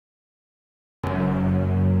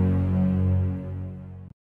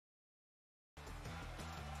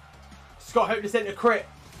Scott, hope this ain't a crit.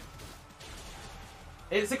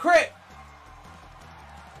 It's a crit.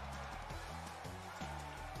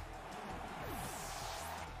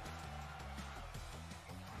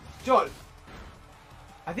 John,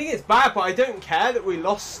 I think it's bad, but I don't care that we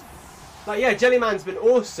lost. Like, yeah, Jellyman's been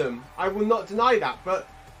awesome. I will not deny that, but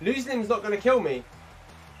losing him's not going to kill me.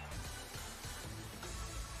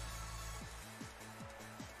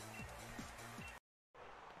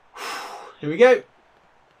 Here we go.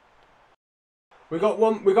 We got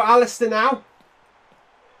one. We got Alistair now.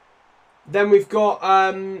 Then we've got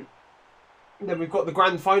the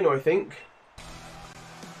grand final, I think.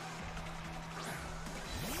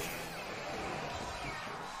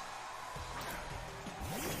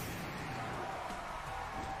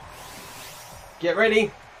 Get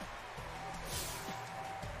ready.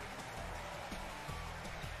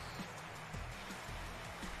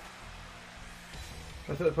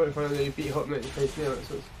 I thought the point of final you beat Hot Mate and face Nero.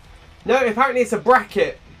 No, apparently it's a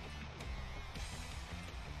bracket.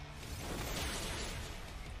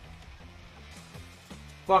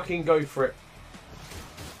 Fucking go for it.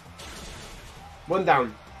 One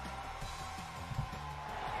down.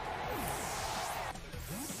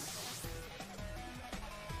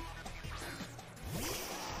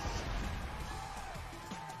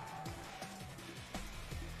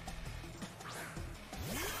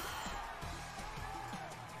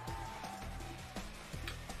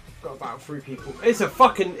 Got about 3 people. It's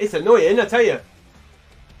annoying, I tell you.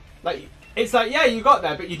 Like, it's like, yeah, you got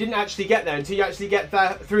there, but you didn't actually get there until you actually get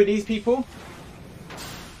there through these people.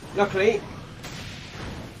 Luckily.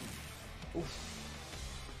 Oof.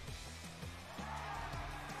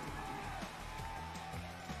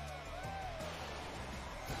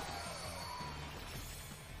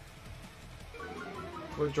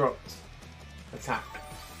 What dropped? Attack.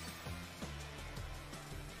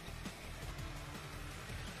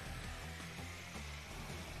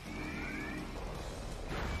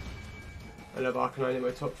 I love Arcanine in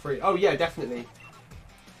my top 3. Oh yeah, definitely.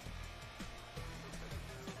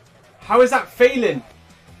 How is that failing?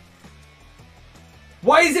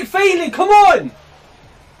 Why is it failing? Come on!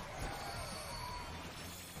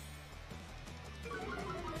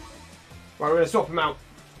 Right, we're going to swap him out.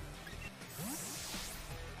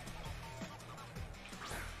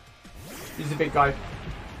 He's a big guy.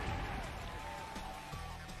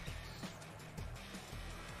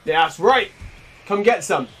 Yeah, that's right. Come get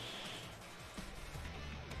some.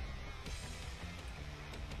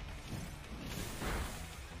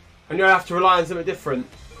 I know I have to rely on something different.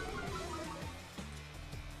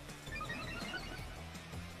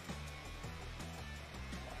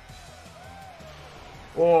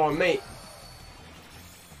 Oh, mate.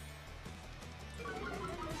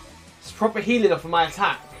 It's proper healing off of my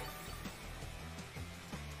attack.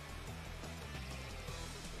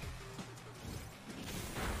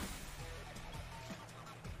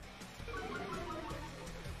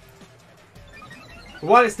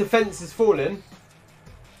 While its defense is falling.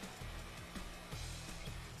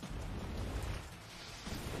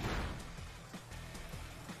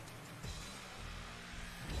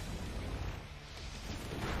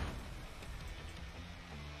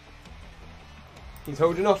 He's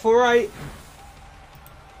holding off all right.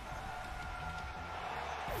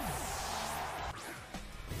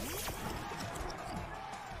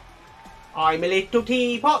 I'm a little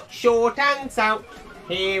teapot, short and stout.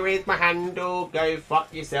 Here is my handle, go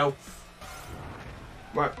fuck yourself.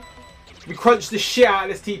 Right. We crunched the shit out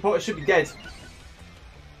of this teapot, it should be dead.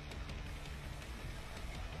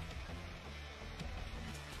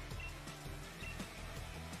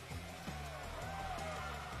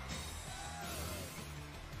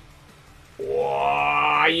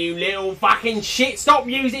 Whoa, you little fucking shit, stop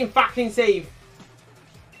using fucking save.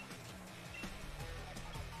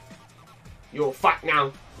 You're fucked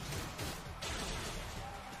now.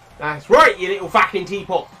 That's right, you little fucking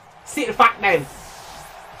teapot. Sit the fuck down.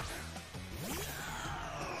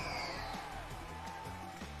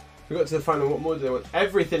 We got to the final. What more do they want?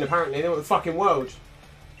 Everything, apparently. They want the fucking world.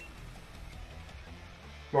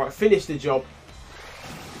 Right, finish the job.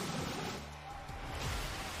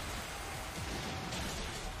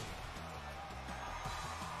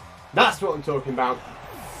 That's what I'm talking about.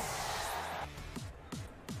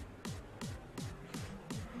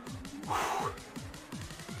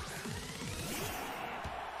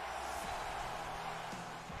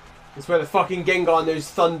 It's where the fucking Gengar knows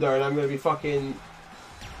thunder and I'm gonna be fucking...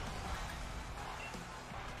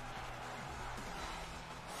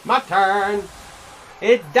 My turn!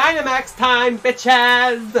 It's Dynamax time,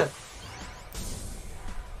 bitches!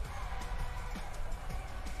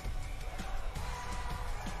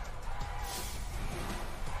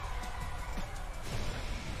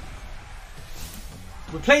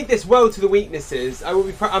 We played this well to the weaknesses.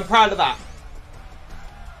 I'm proud of that.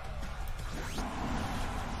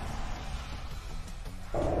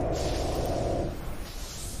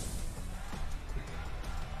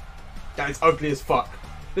 That is ugly as fuck.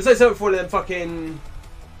 Looks like something for one of them fucking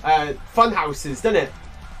fun houses, doesn't it?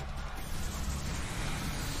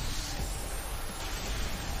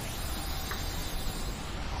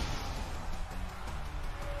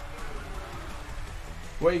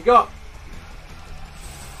 What you got?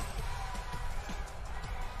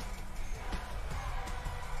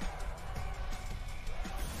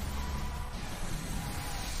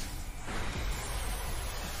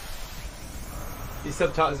 These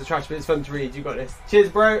subtitles are trash, but it's fun to read. You got this. Cheers,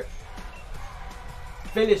 bro.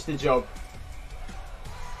 Finish the job.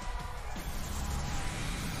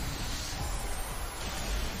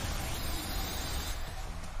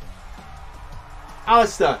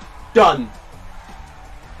 Alistair, done.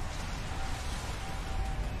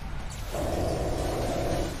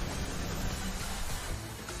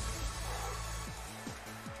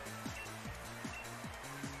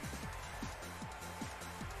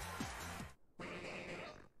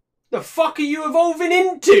 The fuck are you evolving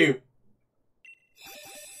into?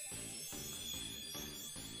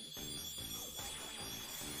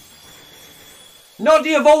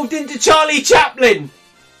 Noddy evolved into Charlie Chaplin.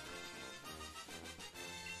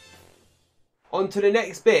 On to the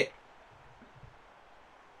next bit,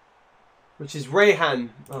 which is Rayhan.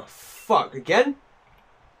 Oh fuck, again?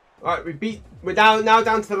 Alright, we're now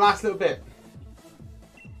down to the last little bit.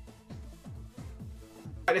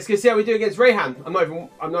 Right, let's go see how we do against Rayhan.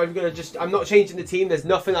 I'm not changing the team. There's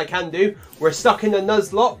nothing I can do. We're stuck in the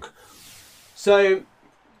Nuzlocke. So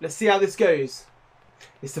let's see how this goes.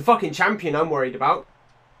 It's the fucking champion I'm worried about.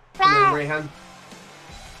 Come on, Rayhan.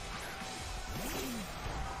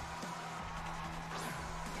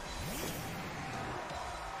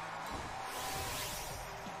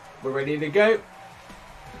 We're ready to go.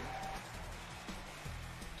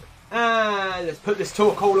 And let's put this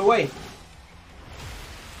torque hole away.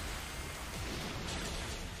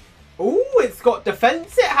 Ooh, it's got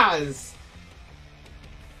defense, it has.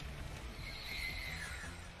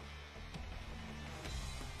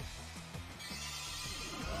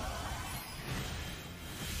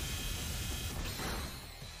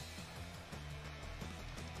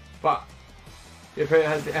 But the opponent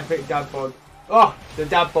has the epic dab bod. Oh, the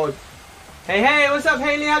dab bod. Hey, hey, what's up,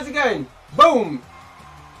 Haley? How's it going? Boom!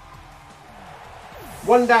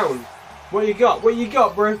 One down. What you got? What you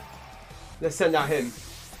got, bro? Let's send out him.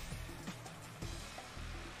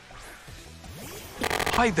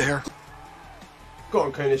 Hi there. Go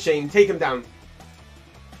on, Cone of Shame. Take him down.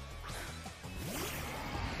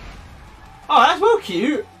 Oh, that's well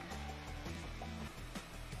cute.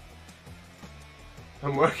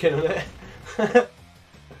 I'm working on it.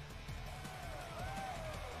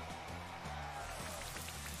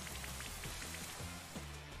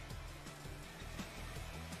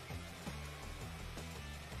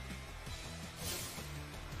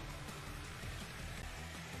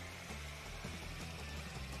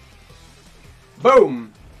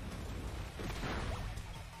 Boom!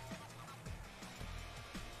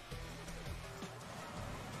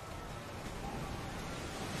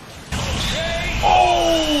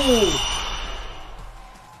 Oh!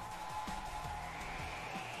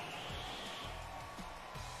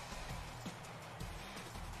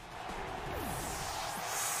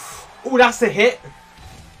 Oh, that's a hit.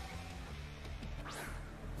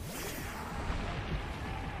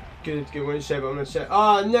 Good one share, but I'm gonna share.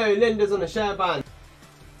 Oh no, Linda's on a share ban.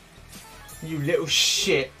 You little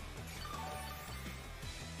shit.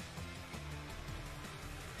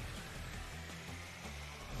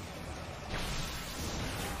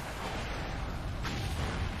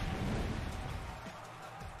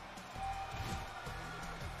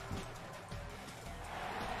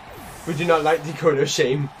 Would you not like Decoder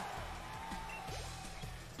Shame?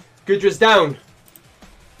 Gudra's down.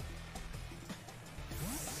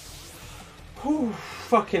 Whew,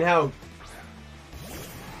 fucking hell.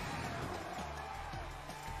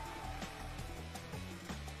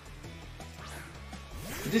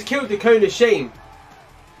 We just killed the Cone of Shame.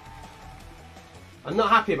 I'm not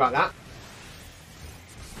happy about that.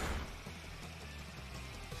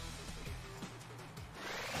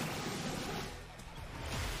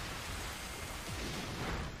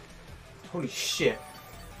 Holy shit.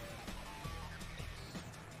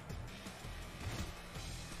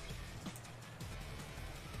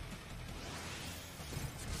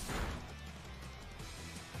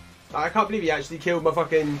 I can't believe he actually killed my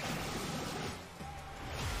fucking...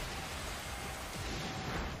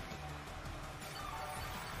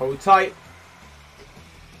 Hold tight.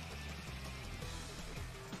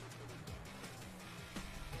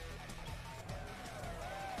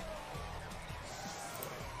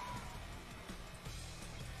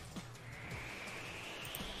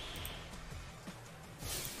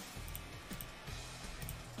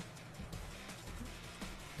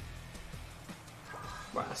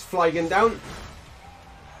 Right, that's Flygon down.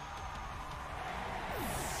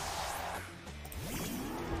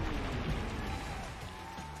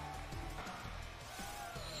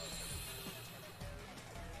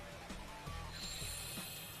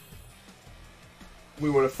 We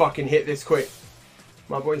want to fucking hit this quick.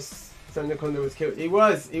 My boy Sandaconda was killed. He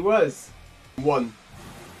was. One.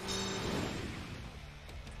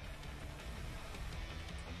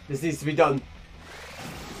 This needs to be done.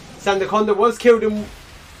 Sandaconda was killed and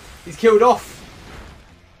he's killed off.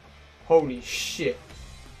 Holy shit.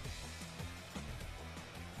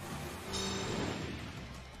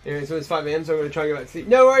 Anyway, it's almost 5 AM, so I'm going to try and go back to sleep.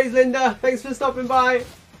 No worries, Linda. Thanks for stopping by.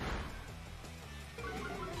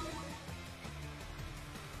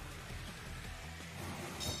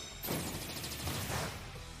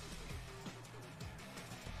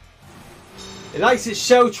 It likes its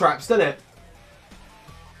shell traps, doesn't it?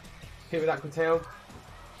 Hit with Aqua Tail.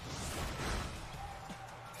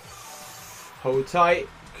 Hold tight.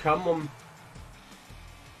 Come on.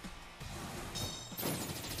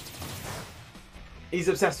 He's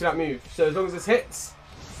obsessed with that move. So as long as this hits,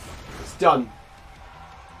 it's done.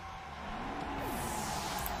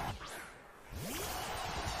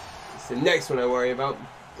 It's the next one I worry about.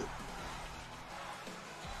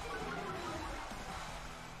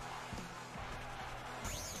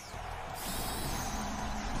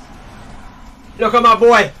 Look at my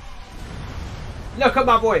boy! Look at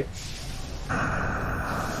my boy!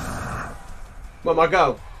 Well, my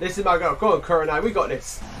girl. This is my girl. Go on, Kurenai. We got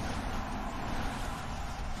this.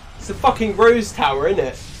 It's a fucking rose tower, isn't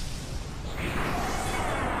it?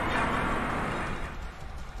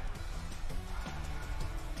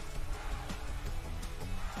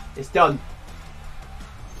 It's done.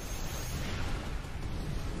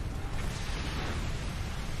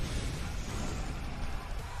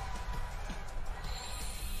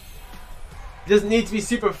 It doesn't need to be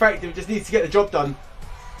super effective, it just needs to get the job done.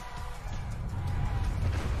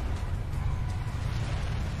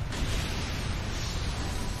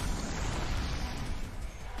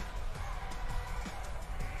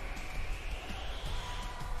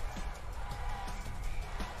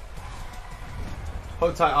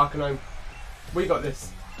 Hold tight, Arcanine. We got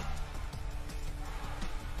this.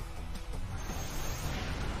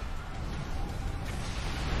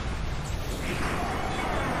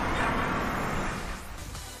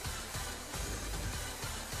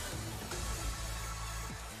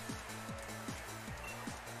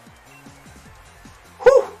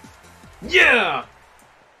 Yeah!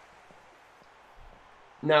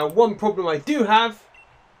 Now, one problem I do have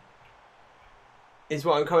is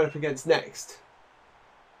what I'm coming up against next.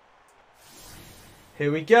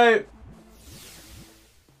 Here we go.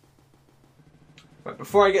 Right,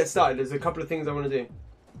 before I get started, there's a couple of things I want to do.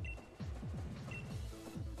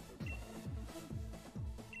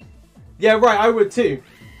 Yeah, right, I would too.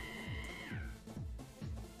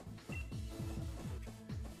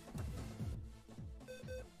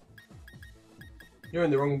 You're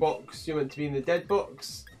in the wrong box. You're meant to be in the dead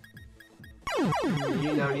box.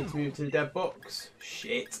 You now need to move to the dead box.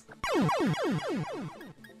 Shit.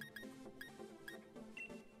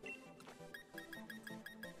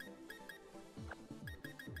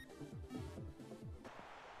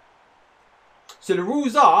 So the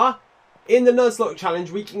rules are, in the Nuzlocke challenge,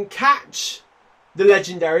 we can catch the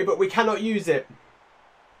legendary, but we cannot use it.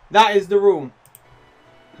 That is the rule.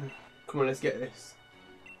 Come on, let's get this.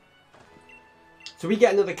 So we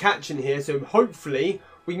get another catch in here, so hopefully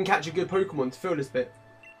we can catch a good Pokemon to fill this bit.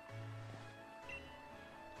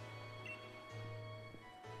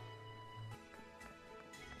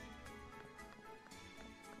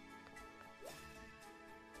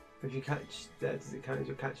 If you catch that, does it count as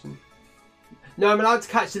you're catching? No, I'm allowed to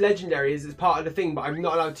catch the legendaries as part of the thing, but I'm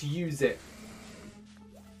not allowed to use it.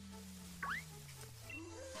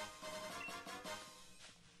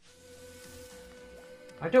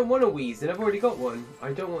 I don't want a Weezing, I've already got one.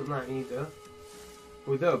 I don't want that either.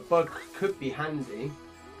 Although a bug could be handy.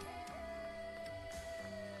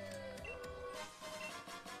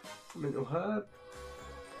 Mental Herb.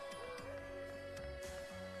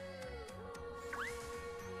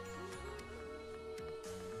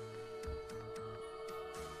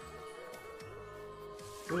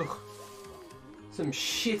 Ugh. Some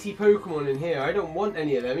shitty Pokemon in here. I don't want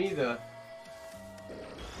any of them either.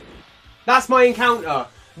 That's my encounter.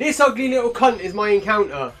 This ugly little cunt is my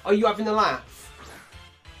encounter. Are you having a laugh?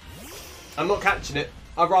 I'm not catching it.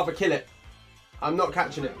 I'd rather kill it. I'm not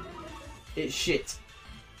catching it. It's shit.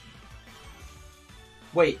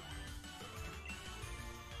 Wait.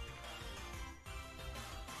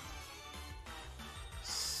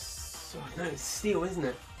 So, no, it's steel, isn't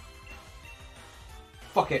it?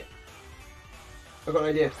 Fuck it. I've got an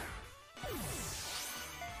idea.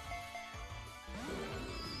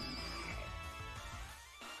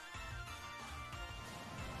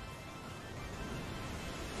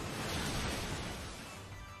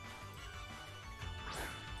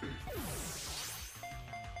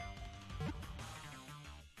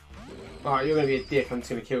 Alright, you're going to be a dick. I'm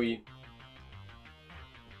just going to kill you.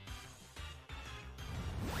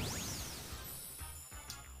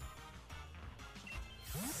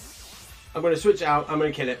 I'm going to switch it out. I'm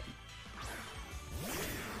going to kill it.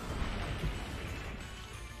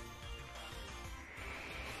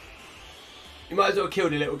 You might as well kill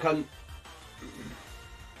the little cunt.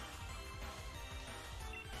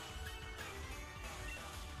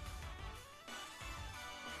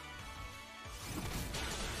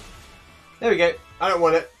 There we go. I don't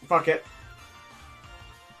want it. Fuck it.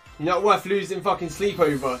 You're not worth losing fucking sleep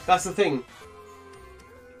over. That's the thing.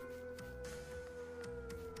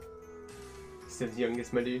 Still the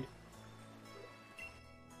youngest, my dude.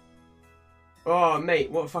 Oh, mate.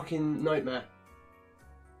 What a fucking nightmare.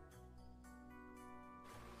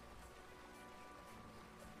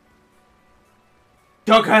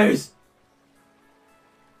 Doggos!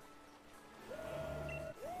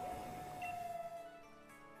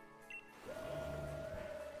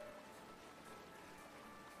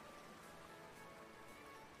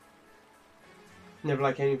 Never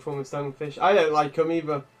like any form of stonfish. I don't like them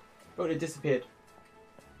either. Oh, they disappeared.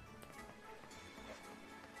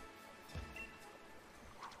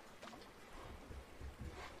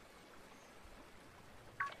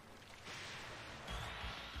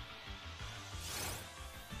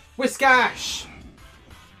 Whiskash!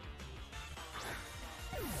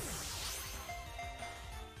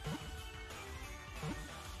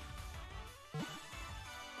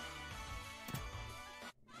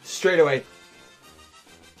 Straight away.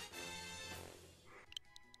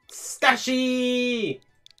 Stashy!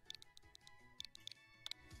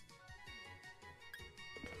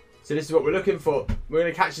 So this is what we're looking for. We're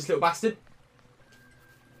going to catch this little bastard.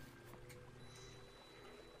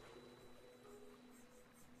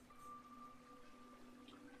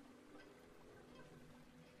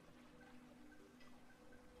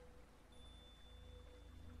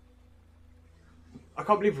 I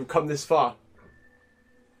can't believe we've come this far.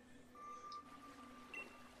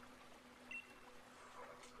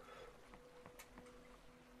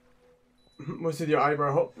 What's with your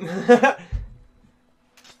eyebrow hop?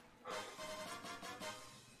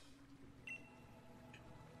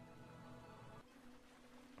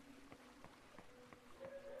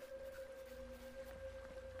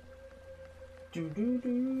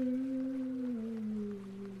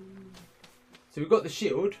 So we've got the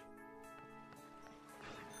shield.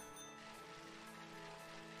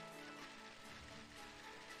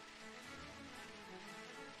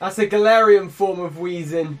 That's a Galarian form of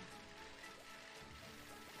wheezing.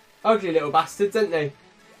 Ugly little bastards, aren't they?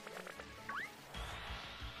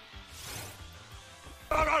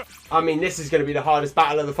 I mean, this is going to be the hardest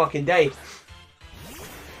battle of the fucking day.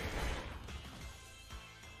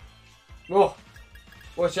 Oh,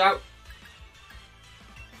 watch out.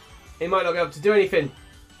 He might not be able to do anything.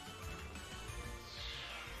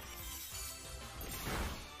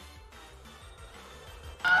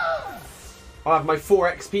 I'll have my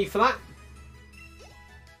 4 XP for that.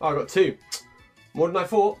 Oh, I got 2. More than I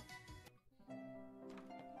thought.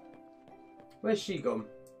 Where's she gone?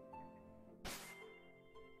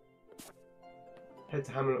 Head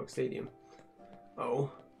to Hammerlock Stadium.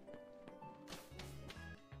 Oh.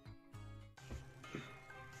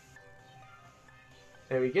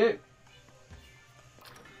 There we go.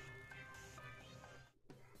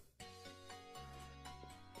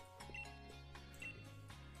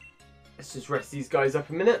 Let's just rest these guys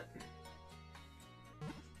up a minute.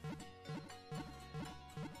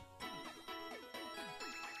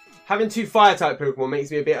 Having 2 fire type Pokemon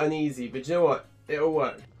makes me a bit uneasy, but you know what? It'll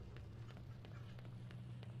work.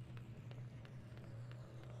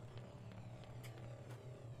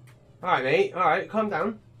 Alright, mate. Alright, calm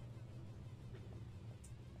down.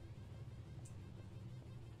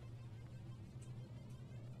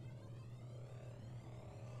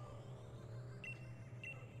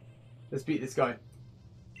 Let's beat this guy.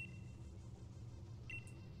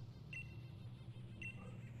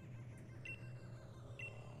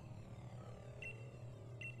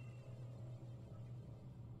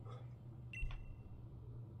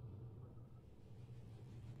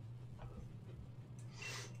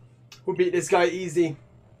 We'll beat this guy easy.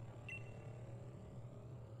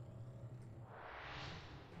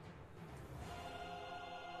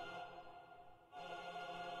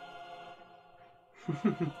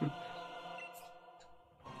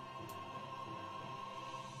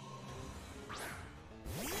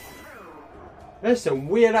 There's some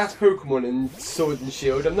weird ass Pokemon in Sword and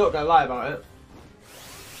Shield, I'm not gonna lie about it.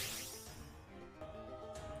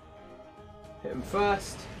 Hit him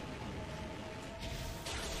first.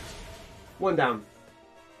 One down.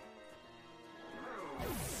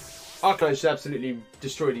 Arcanine should absolutely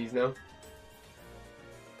destroy these now.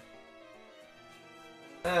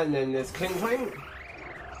 And then there's Kling Clang.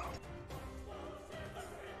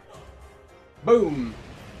 Boom.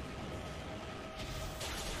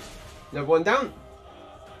 Another one down.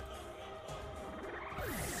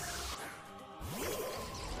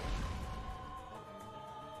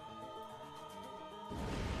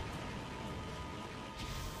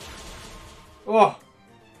 Oh,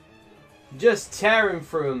 just tearing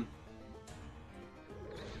through him.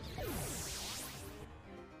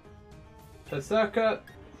 Berserker.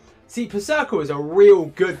 See, Berserker was a real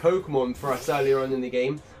good Pokemon for us earlier on in the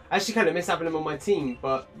game. I actually kind of miss having him on my team,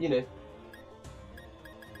 but, you know.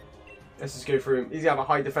 Let's just go through him. He's going to have a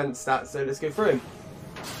high defense stat, so let's go through him.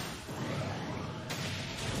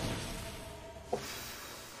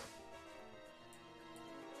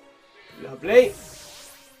 Lovely.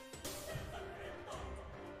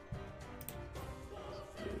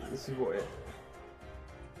 This is what it...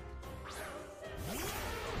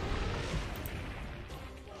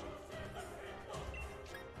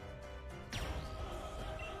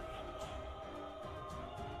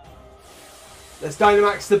 Let's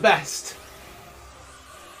Dynamax the best.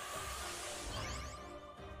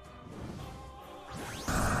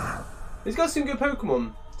 He's got some good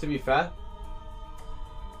Pokemon, to be fair.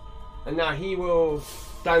 And now he will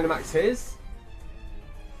Dynamax his.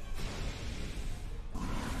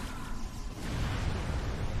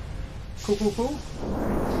 Cool, cool, cool.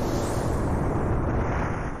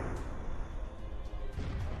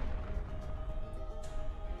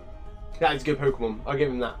 That is a good Pokemon. I'll give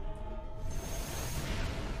him that.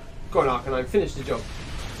 Go on, Arcanine, finish the job.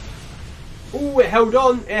 Ooh, it held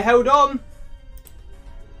on. It held on.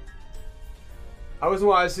 That wasn't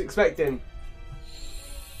what I was expecting.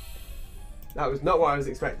 That was not what I was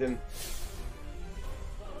expecting.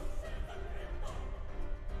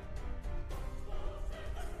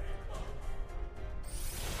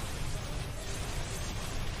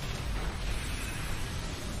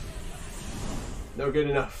 Not good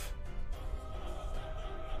enough.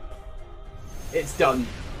 It's done.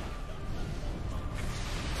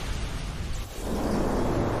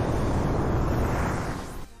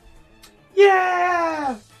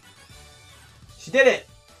 Yeah! She did it!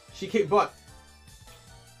 She kicked butt.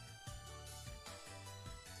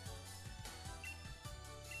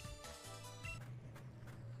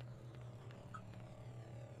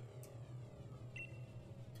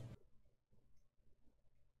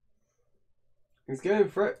 He's going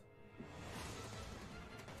for it.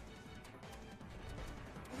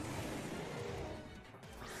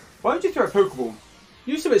 Why would you throw a Pokeball?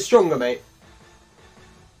 Use something stronger, mate.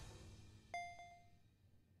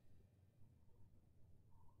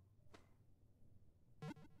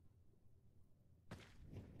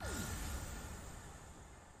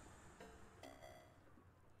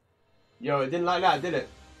 Yo, it didn't like that, did it?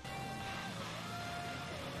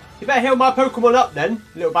 You better heal my Pokemon up then,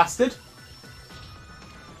 little bastard.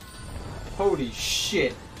 Holy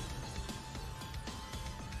shit.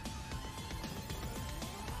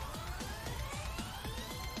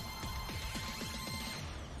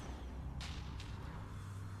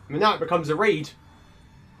 I mean, now it becomes a raid.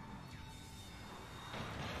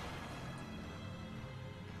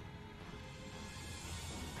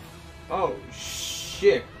 Oh,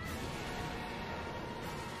 shit.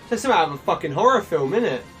 That's some out of a fucking horror film,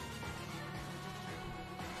 innit?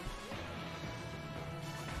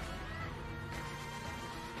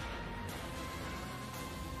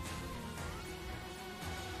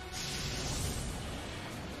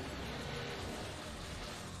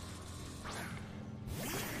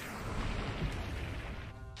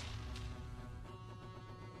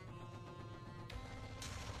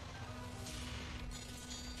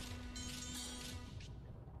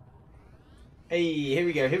 Hey, here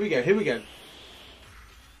we go, here we go, here we go.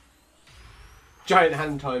 Giant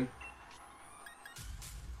hand time.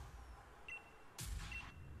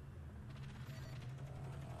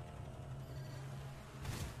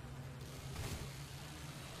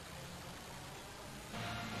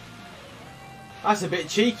 That's a bit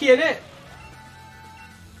cheeky, isn't it?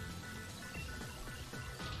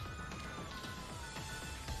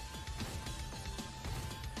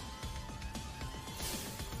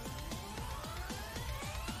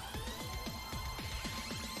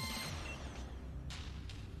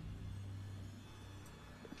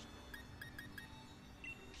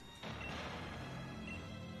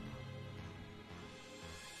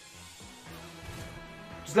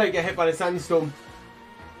 Just don't get hit by the sandstorm.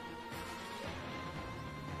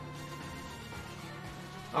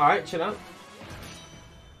 Alright, chill out.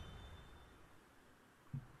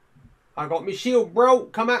 I got my shield, bro.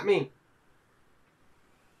 Come at me.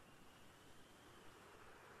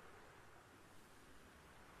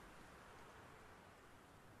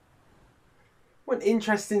 What an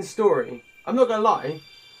interesting story. I'm not gonna lie.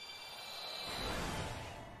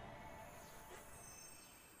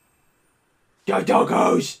 Go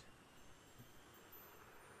doggos!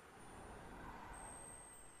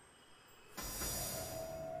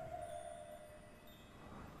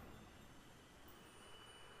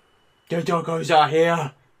 The doggos are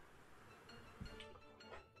here!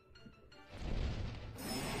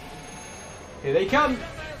 Here they come!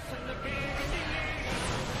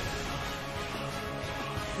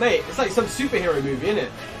 Mate, it's like some superhero movie, isn't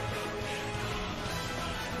it?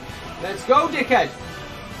 Let's go, dickhead!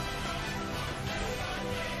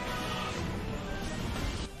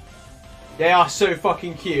 They are so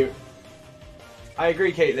fucking cute. I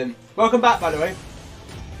agree, Caitlin. Welcome back, by the way.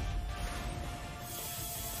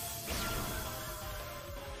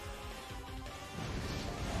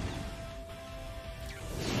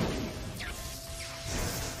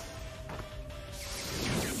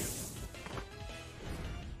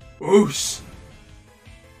 Oos!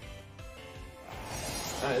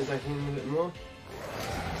 That is making a bit more.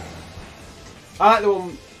 I like the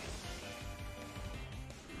one.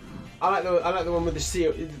 I like the one with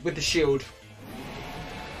the shield.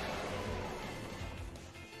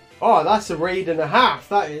 Oh, that's a raid and a half.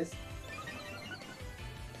 That is.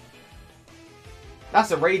 That's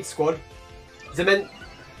a raid squad.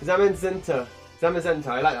 Zamazenta.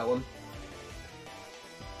 I like that one.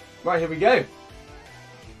 Right, here we go.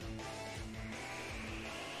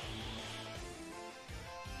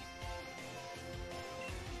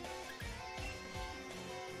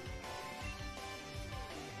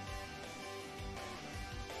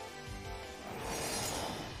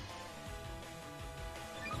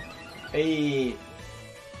 Hey.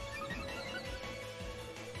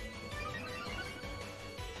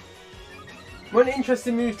 What an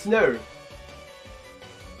interesting move to know.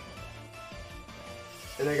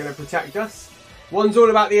 And they're going to protect us. One's all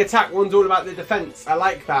about the attack, one's all about the defense. I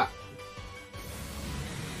like that.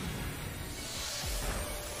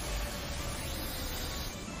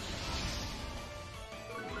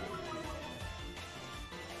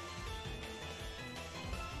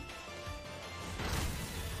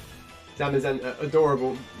 Zamazenta,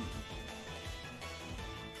 adorable.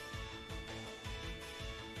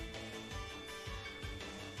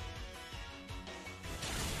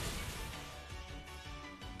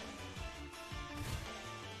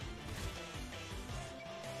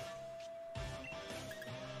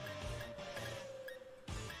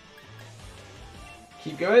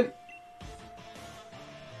 Keep going.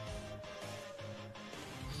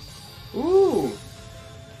 Ooh.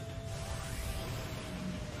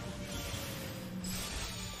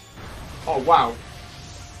 Oh, wow.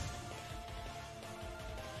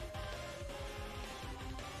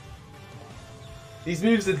 These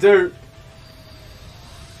moves are dope.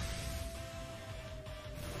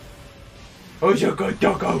 Oh, you're good,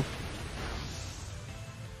 doggo.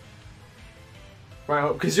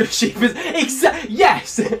 Right, because your sheep is...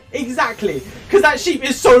 Yes! Exactly! Because that sheep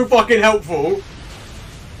is so fucking helpful.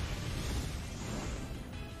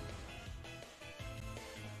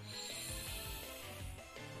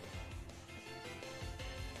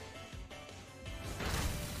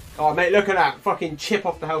 Oh, mate, look at that. Fucking chip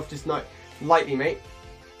off the health just lightly, mate.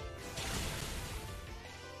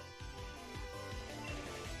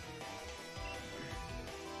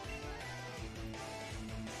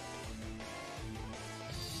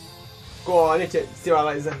 Go on, I need to see how I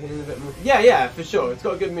like Zach in a bit more. Yeah, for sure. It's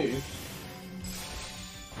got a good move.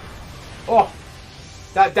 Oh,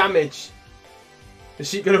 that damage. The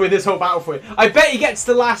sheep gonna win this whole battle for it. I bet he gets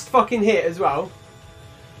the last fucking hit as well.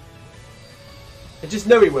 I just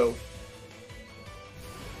know he will.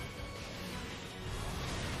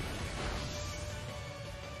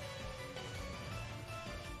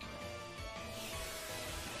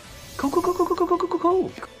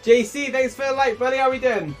 Cool. JC, thanks for the like, buddy. How we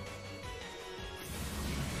doing?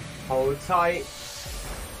 Hold tight.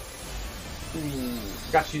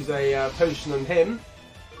 Got to use a potion on him.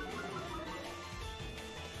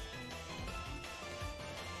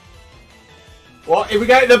 What? Here we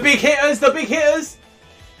go. The big hitters. The big hitters.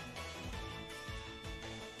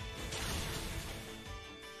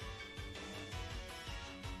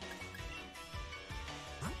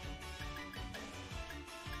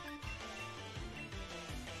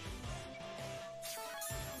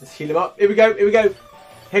 Let's heal him up. Here we go. Here we go.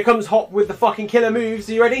 Here comes Hop with the fucking killer moves.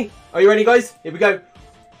 Are you ready? Are you ready, guys? Here we go.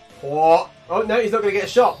 Oh, no, he's not going to get a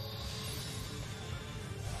shot.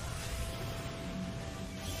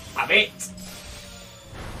 Have it.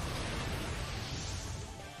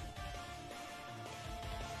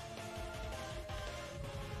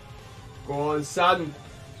 Go on, son.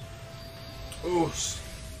 Oosh.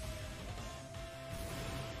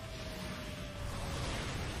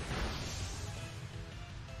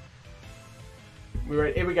 We're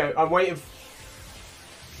ready. Here we go. I'm waiting.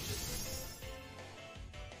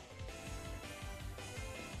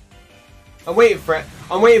 I'm waiting for it.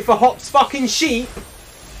 I'm waiting for Hop's fucking sheep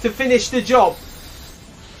to finish the job.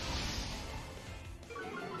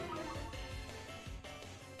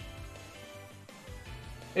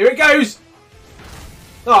 Here it goes.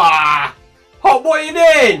 Ah! Hop, what are you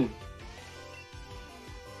doing?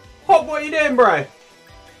 Hop, what are you doing, bro?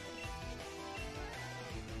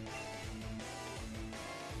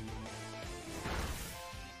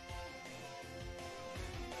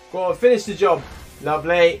 Go on, finish the job.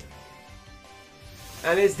 Lovely.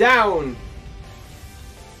 And it's down.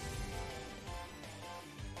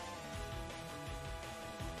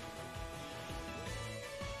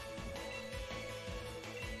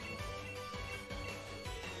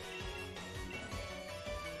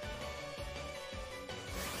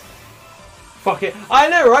 Fuck it. I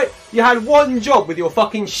know, right? You had one job with your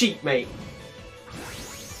fucking sheep, mate.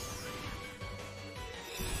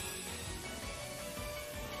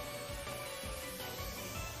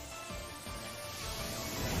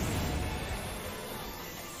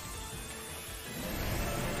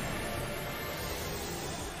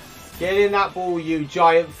 Get in that ball, you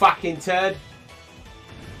giant fucking turd.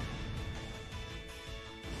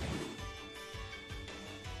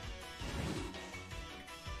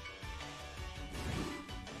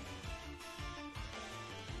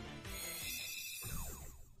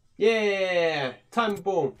 Yeah, time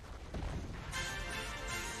ball.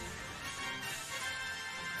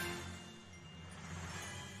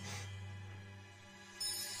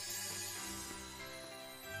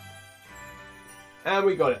 And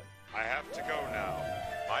we got it. I have to go now.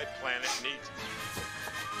 My planet needs me.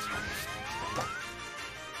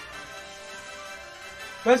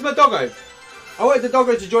 Where's my doggo? I wanted the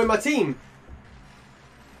doggo to join my team.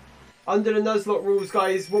 Under the Nuzlocke rules,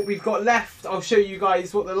 guys, what we've got left, I'll show you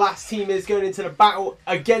guys what the last team is going into the battle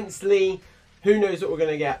against Lee. Who knows what we're going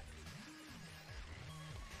to get.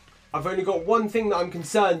 I've only got one thing that I'm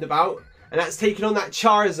concerned about, and that's taking on that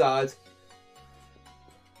Charizard.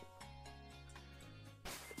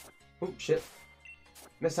 Oh, shit.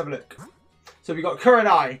 Let's have a look. So we got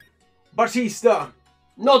Kurenai, Batista,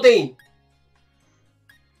 Noddy,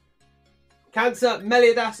 Cancer,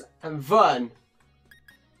 Meliodas, and Vern.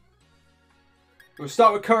 We'll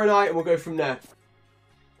start with Kurenai and we'll go from there.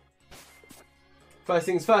 First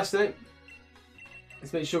things first, though.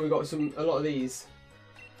 Let's make sure we got a lot of these.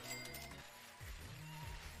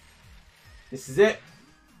 This is it.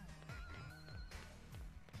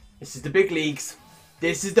 This is the big leagues.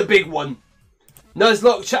 This is the big one.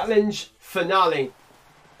 Nuzlocke Challenge Finale.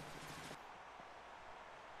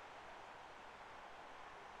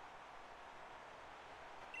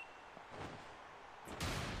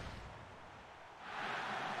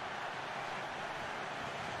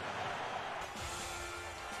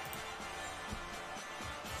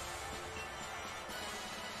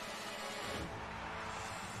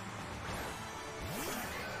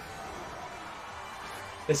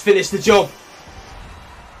 Let's finish the job.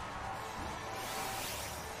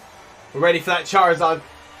 We're ready for that Charizard.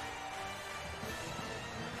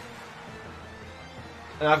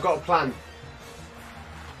 And I've got a plan.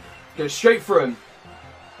 Go straight for him.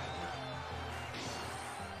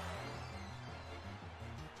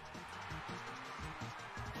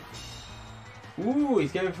 Ooh,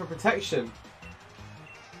 he's going for protection.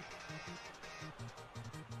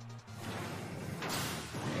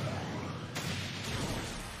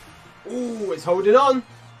 Ooh, it's holding on.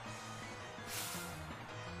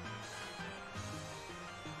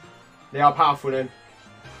 They are powerful then.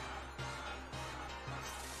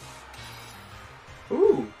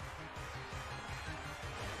 Ooh.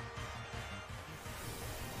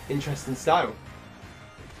 Interesting style.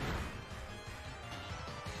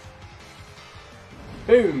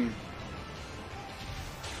 Boom.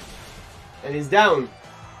 And he's down.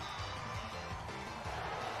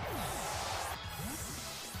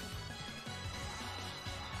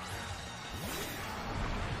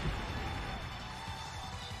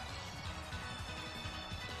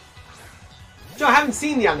 So I haven't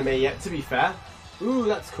seen the anime yet, to be fair. Ooh,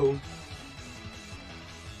 that's cool.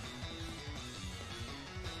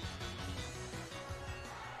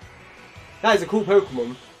 That is a cool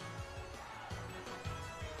Pokemon.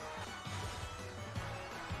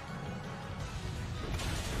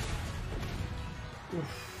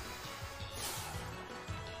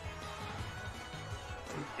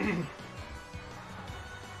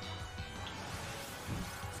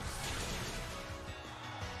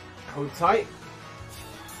 Hold tight.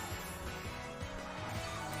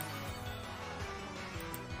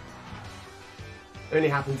 Only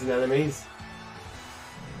happens in enemies.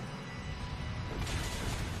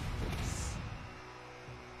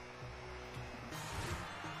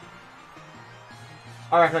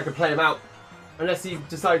 I reckon I could play him out. Unless he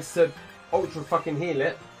decides to ultra fucking heal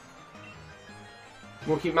it.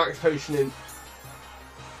 We'll keep max potioning.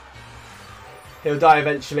 He'll die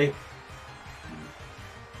eventually.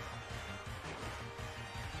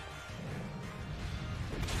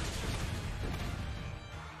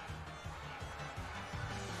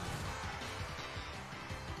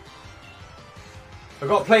 I've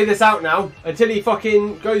got to play this out now until he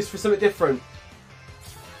fucking goes for something different.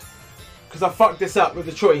 Because I fucked this up with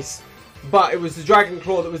the choice. But it was the Dragon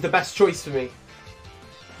Claw that was the best choice for me.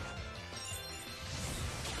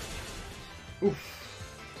 Oof.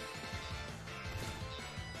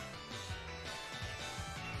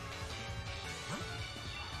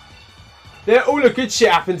 All the good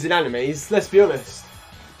shit happens in animes, let's be honest.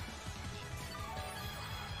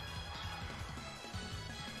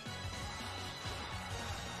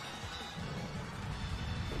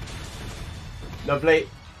 Lovely.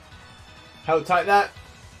 Held tight that.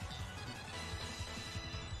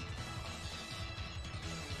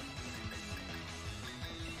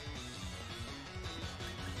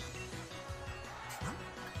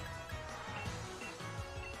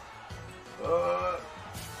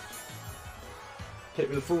 Hit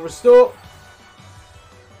with a full restore.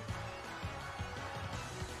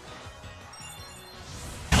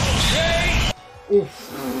 Oof.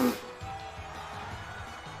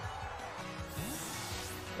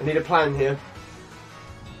 I need a plan here.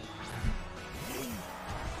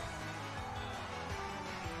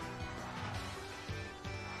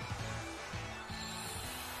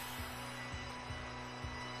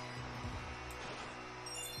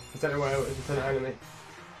 I don't know where it was, it's an enemy.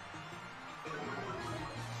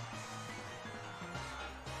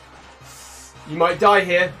 You might die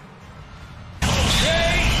here. Yeah,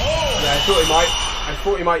 I thought he might. I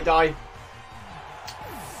thought he might die.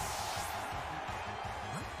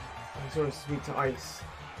 He's almost weak to ice.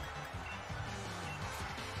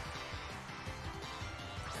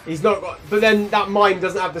 He's not got, but then that mine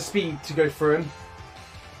doesn't have the speed to go through him.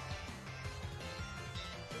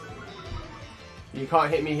 You can't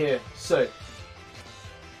hit me here, so.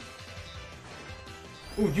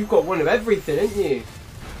 Ooh, you've got one of everything, haven't you?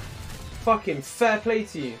 Fucking fair play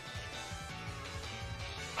to you.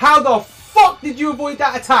 How the fuck did you avoid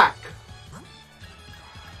that attack?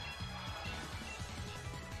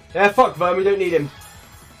 Yeah, fuck Verm, we don't need him.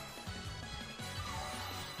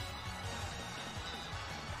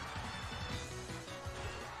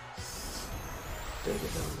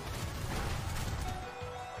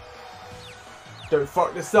 Don't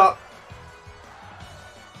fuck this up.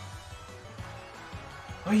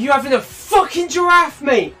 Are you having a fucking giraffe,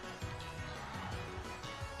 mate?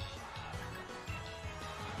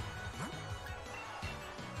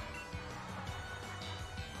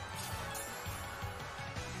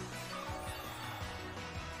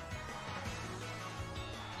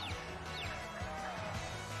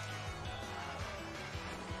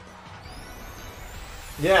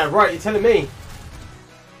 Yeah, right, you're telling me.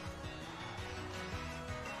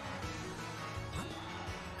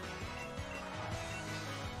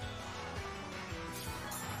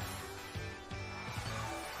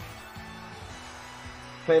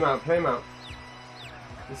 Play him out, play him out.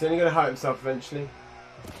 He's only going to hurt himself eventually.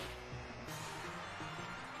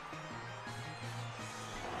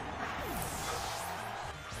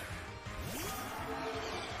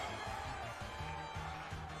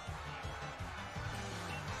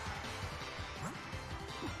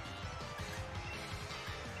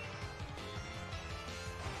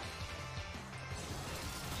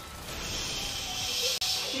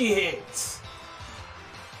 Shit!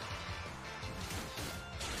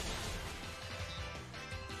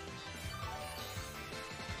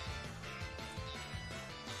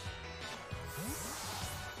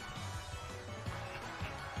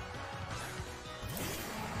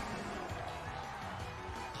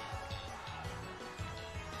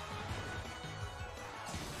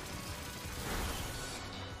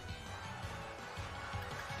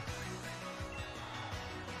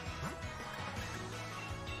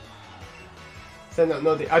 Send that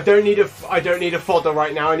Noddy. I don't need a fodder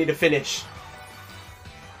right now. I need a finish.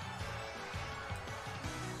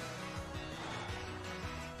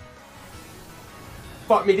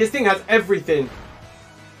 Fuck me, this thing has everything.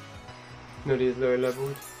 Noddy is lower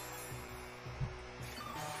leveled.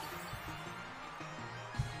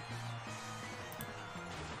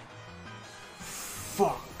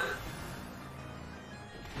 Fuck.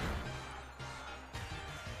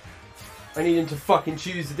 I need him to fucking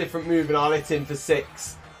choose a different move and I'll hit him for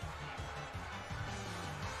 6.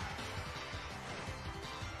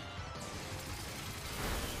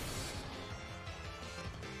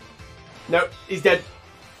 Nope, he's dead.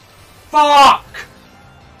 Fuck!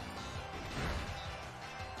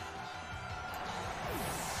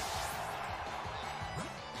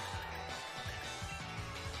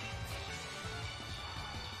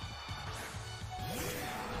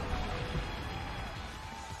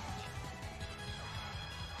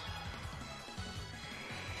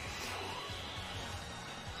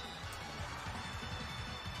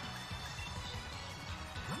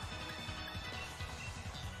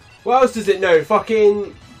 What else does it know?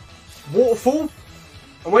 Fucking waterfall?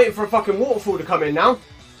 I'm waiting for a fucking waterfall to come in now.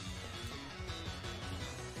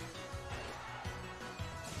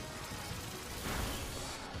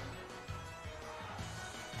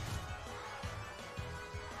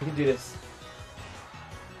 We can do this.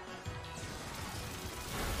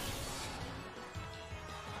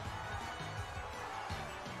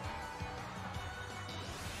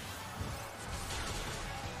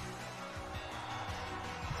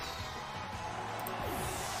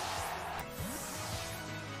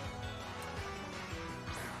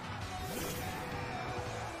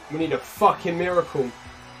 We need a fucking miracle.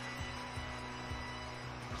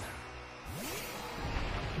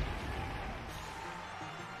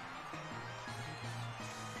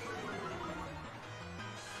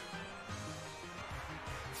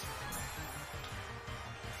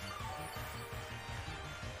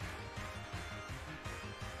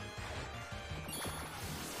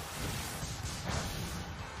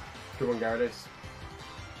 Good one, Gyarados.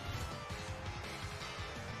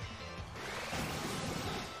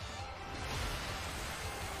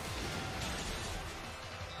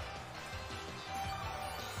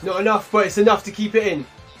 Not enough, but it's enough to keep it in.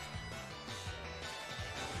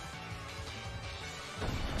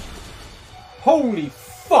 Holy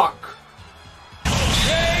fuck!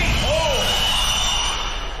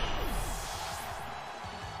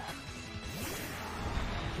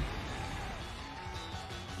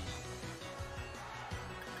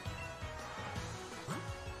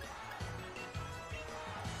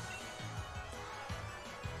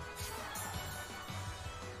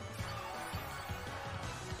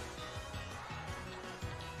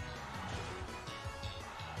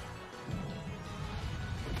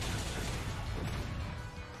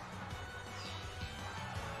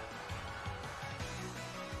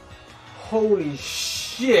 Holy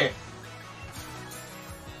shit!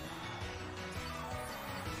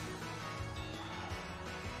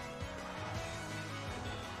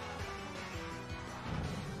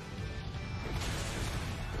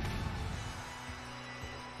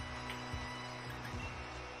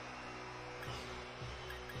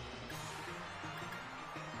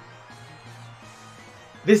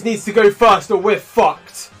 This needs to go first or we're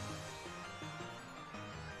fucked.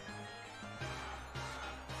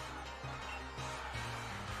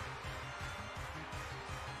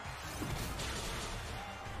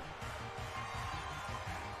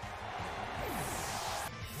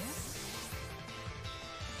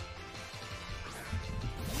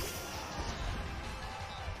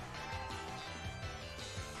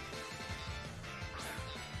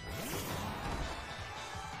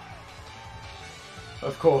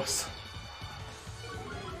 Of course.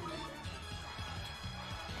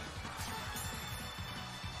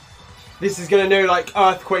 This is gonna know like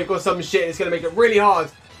earthquake or some shit. It's gonna make it really hard.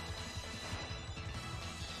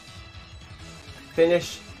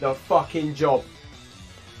 Finish the fucking job.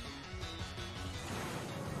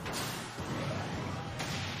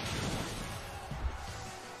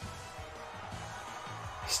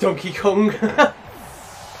 It's Donkey Kong.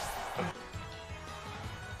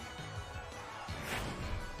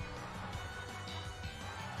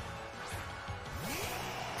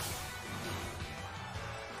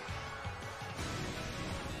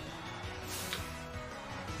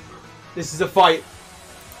 This is a fight.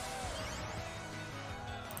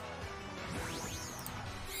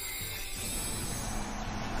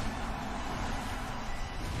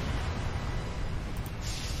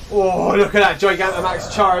 Oh, look at that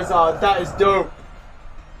Gigantamax Charizard. That is dope.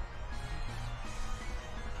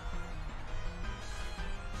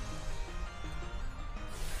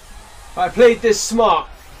 I played this smart.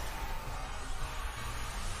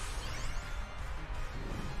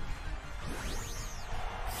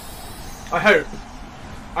 I hope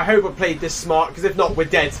I played this smart, because if not, we're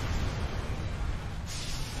dead.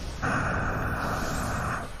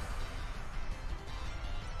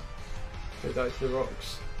 Go down to the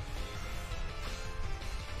rocks.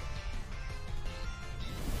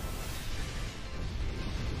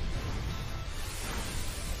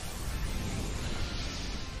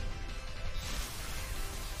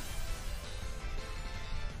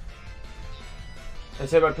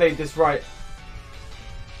 Let's hope I played this right.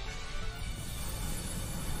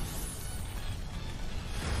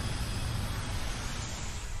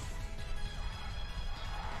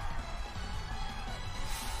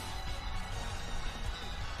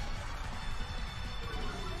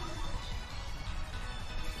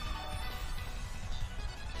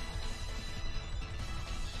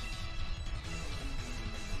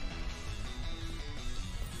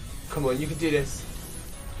 Come on, you can do this.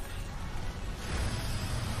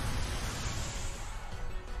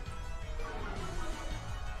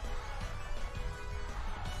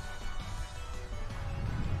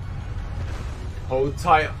 Hold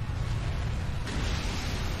tight.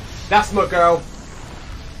 That's my girl.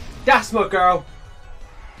 That's my girl.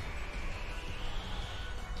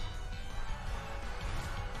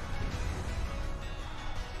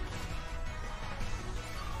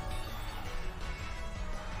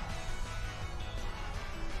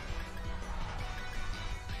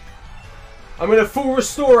 I'm gonna full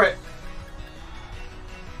restore it.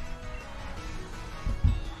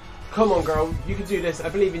 Come on, girl. You can do this. I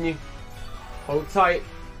believe in you. Hold tight.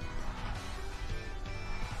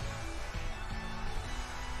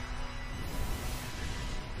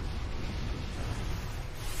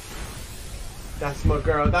 That's my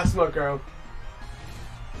girl. That's my girl.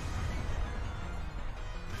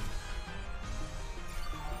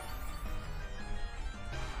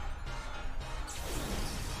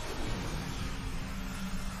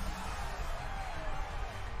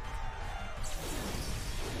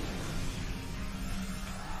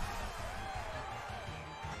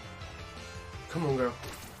 Come on, girl.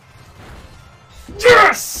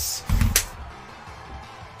 Yes!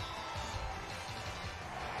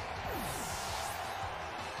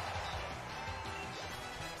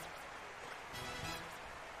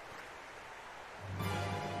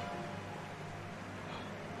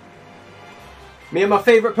 Me and my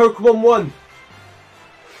favourite Pokemon won.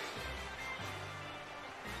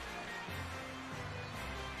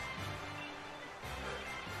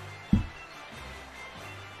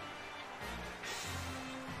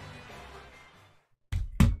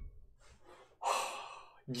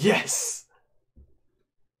 Yes!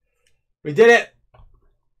 We did it!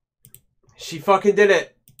 She fucking did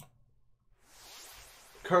it!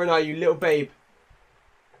 Kurana, you little babe.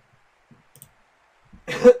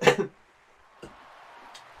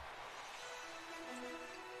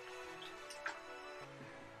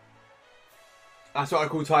 That's what I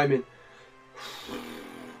call timing.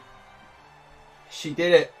 She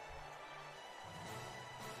did it.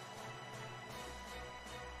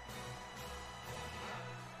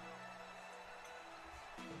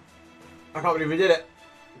 I can't believe we did it.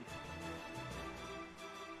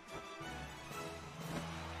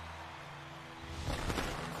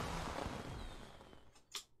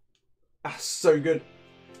 That's so good.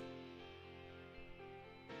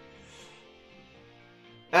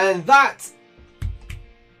 And that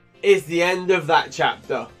is the end of that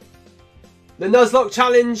chapter. The Nuzlocke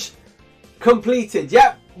challenge completed.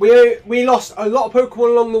 Yep, we lost a lot of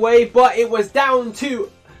Pokemon along the way, but it was down to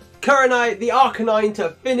Kurenai the Arcanine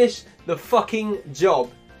to finish the fucking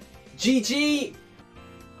job. GG!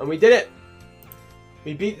 And we did it.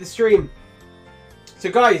 We beat the stream.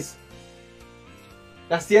 So guys,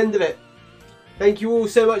 that's the end of it. Thank you all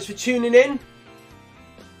so much for tuning in.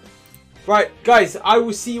 Right, guys, I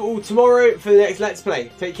will see you all tomorrow for the next Let's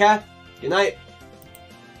Play. Take care. Good night.